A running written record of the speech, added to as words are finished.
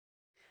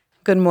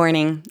Good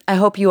morning. I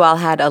hope you all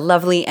had a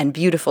lovely and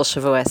beautiful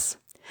Shavuos.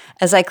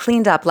 As I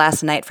cleaned up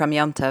last night from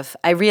Yom Tov,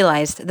 I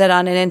realized that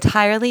on an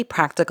entirely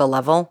practical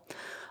level,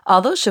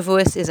 although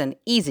Shavuos is an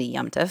easy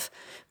Yom Tov,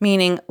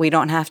 meaning we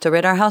don't have to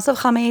rid our house of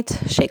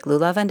chametz, shake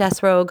lulav and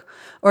esrog,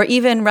 or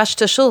even rush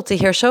to shul to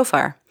hear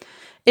shofar,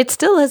 it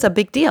still is a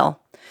big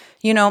deal.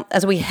 You know,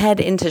 as we head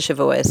into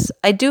Shavuos,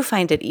 I do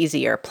find it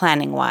easier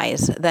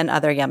planning-wise than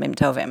other Yamim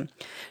Tovim.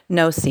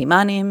 No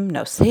simanim,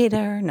 no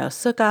seder, no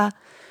sukkah.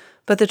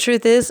 But the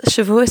truth is,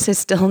 Shavuos is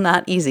still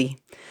not easy.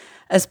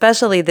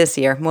 Especially this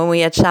year, when we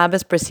had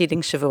Shabbos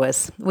preceding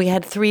Shavuos, we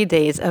had 3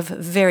 days of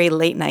very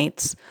late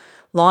nights,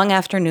 long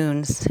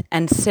afternoons,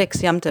 and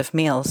 6 Yom Tov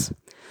meals.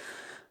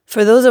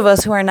 For those of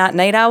us who are not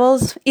night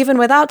owls, even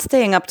without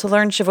staying up to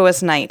learn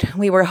Shavuos night,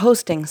 we were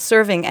hosting,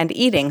 serving, and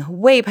eating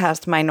way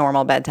past my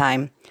normal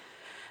bedtime.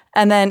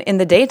 And then in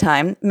the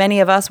daytime, many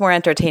of us were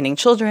entertaining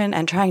children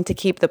and trying to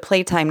keep the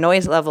playtime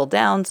noise level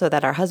down so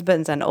that our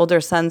husbands and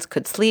older sons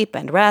could sleep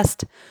and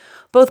rest,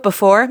 both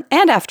before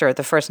and after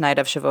the first night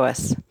of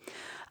Shavuos.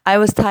 I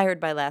was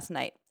tired by last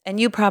night, and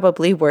you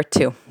probably were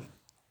too.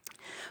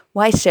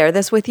 Why share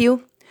this with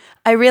you?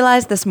 I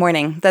realized this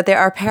morning that there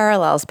are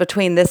parallels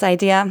between this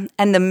idea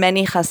and the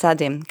many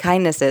chasadim,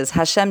 kindnesses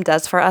Hashem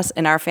does for us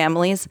in our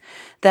families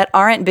that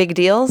aren't big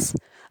deals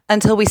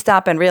until we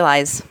stop and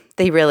realize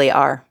they really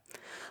are.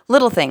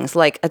 Little things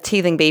like a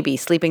teething baby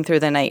sleeping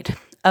through the night,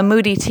 a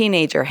moody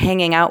teenager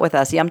hanging out with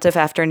us Yom Tov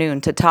afternoon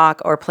to talk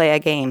or play a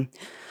game,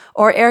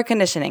 or air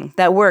conditioning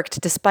that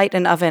worked despite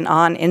an oven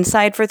on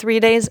inside for 3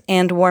 days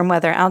and warm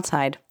weather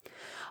outside.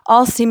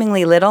 All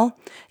seemingly little,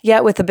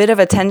 yet with a bit of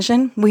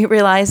attention, we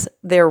realize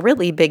they're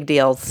really big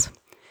deals.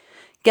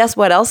 Guess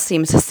what else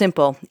seems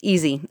simple,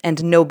 easy,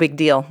 and no big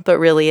deal, but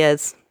really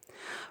is?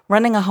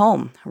 Running a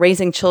home,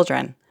 raising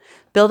children,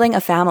 building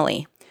a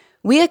family.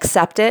 We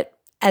accept it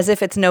as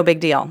if it's no big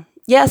deal.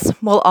 Yes,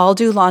 we'll all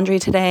do laundry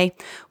today.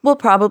 We'll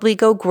probably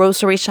go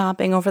grocery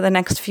shopping over the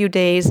next few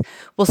days.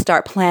 We'll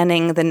start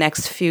planning the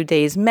next few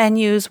days'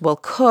 menus. We'll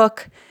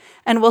cook.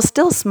 And we'll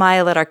still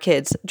smile at our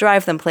kids,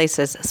 drive them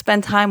places,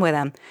 spend time with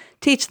them,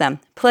 teach them,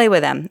 play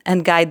with them,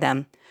 and guide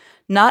them.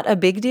 Not a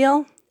big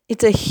deal?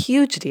 It's a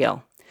huge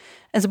deal.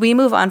 As we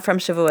move on from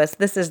Shavuos,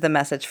 this is the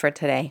message for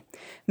today.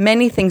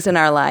 Many things in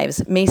our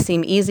lives may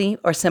seem easy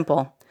or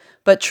simple,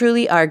 but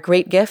truly are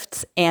great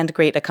gifts and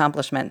great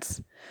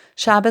accomplishments.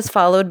 Shabbos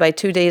followed by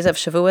 2 days of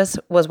Shavuos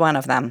was one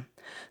of them.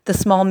 The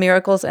small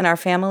miracles in our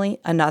family,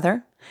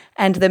 another.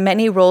 And the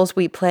many roles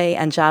we play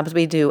and jobs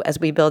we do as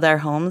we build our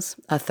homes,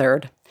 a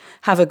third.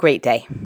 Have a great day.